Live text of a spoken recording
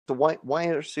So why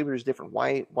are Subarus different?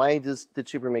 Why did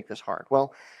Subaru make this hard?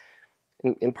 Well,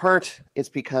 in part, it's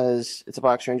because it's a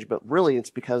box engine, but really it's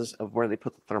because of where they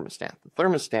put the thermostat. The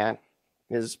thermostat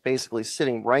is basically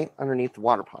sitting right underneath the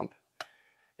water pump.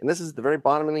 And this is the very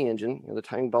bottom of the engine. The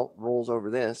timing belt rolls over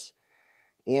this.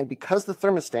 And because the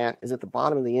thermostat is at the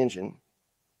bottom of the engine,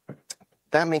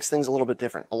 that makes things a little bit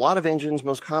different. A lot of engines,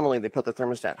 most commonly, they put the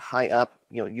thermostat high up,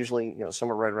 usually,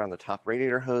 somewhere right around the top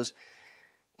radiator hose.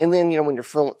 And then, when you're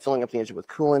filling up the engine with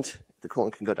coolant, the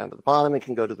coolant can go down to the bottom, it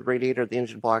can go to the radiator, the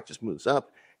engine block just moves up,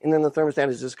 and then the thermostat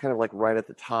is just kind of like right at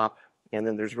the top, and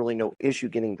then there's really no issue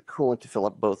getting the coolant to fill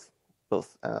up both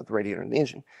the radiator and the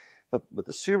engine. But with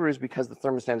the Subarus, because the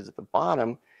thermostat is at the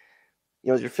bottom,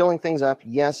 as you're filling things up,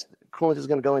 yes, coolant is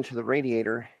going to go into the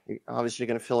radiator. Obviously, you're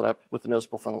going to fill it up with the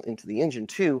noticeable funnel into the engine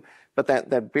too, but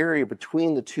that barrier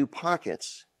between the two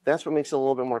pockets, that's what makes it a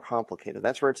little bit more complicated.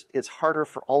 That's where it's harder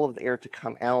for all of the air to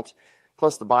come out,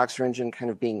 plus the boxer engine kind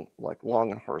of being like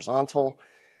long and horizontal.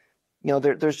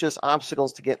 There's just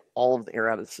obstacles to get all of the air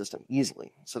out of the system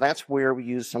easily. So that's where we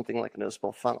use something like a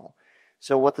noticeable funnel.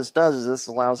 So what this does is this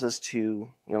allows us to,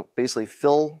 basically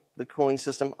fill the cooling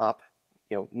system up,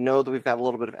 know that we've got a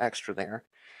little bit of extra there.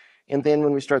 And then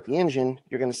when we start the engine,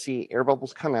 you're going to see air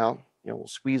bubbles come out. We'll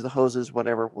squeeze the hoses,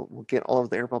 whatever. We'll get all of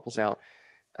the air bubbles out.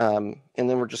 And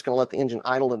then we're just going to let the engine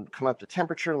idle and come up to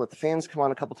temperature, let the fans come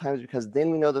on a couple times, because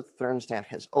then we know that the thermostat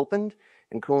has opened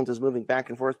and coolant is moving back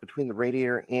and forth between the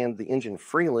radiator and the engine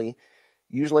freely.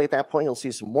 Usually at that point, you'll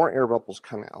see some more air bubbles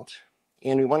come out.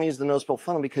 And we want to use the noticeable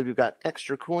funnel because we've got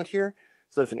extra coolant here.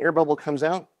 So if an air bubble comes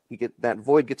out, that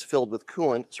void gets filled with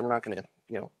coolant. So we're not going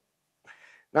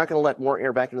to let more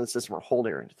air back into the system or hold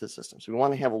air into the system. So we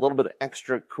want to have a little bit of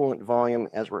extra coolant volume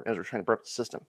as we're trying to burp the system.